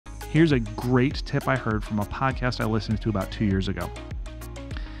Here's a great tip I heard from a podcast I listened to about 2 years ago.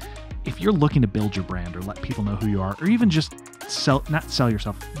 If you're looking to build your brand or let people know who you are, or even just not sell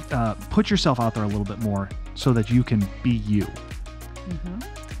yourself, put yourself out there a little bit more so that you can be you.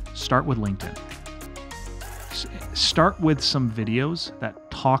 Start with LinkedIn. Start with some videos that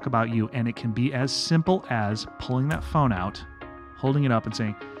talk about you, and it can be as simple as pulling that phone out, holding it up and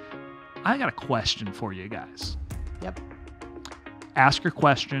saying, I got a question for you guys. Yep. Ask your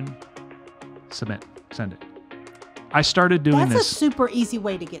question, submit, send it. I started doing this. That's a super easy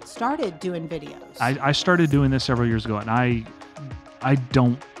way to get started doing videos. I started doing this several years ago, and I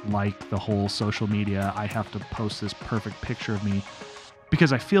don't like the whole social media. I have to post this perfect picture of me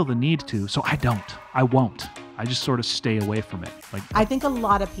because I feel the need to, so I won't. I just sort of stay away from it. I think a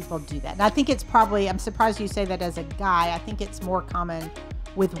lot of people do that. And I think it's probably, I'm surprised you say that as a guy. I think it's more common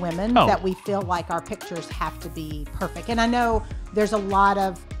with women that we feel like our pictures have to be perfect. And I know there's a lot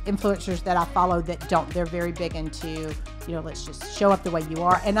of influencers that I follow that don't. They're very big into, let's just show up the way you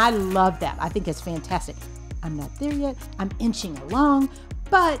are. And I love that. I think it's fantastic. I'm not there yet. I'm inching along.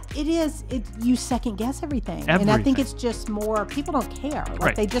 But you second guess everything. And I think it's just more, people don't care.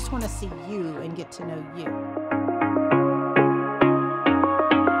 They just want to see you and get to know you.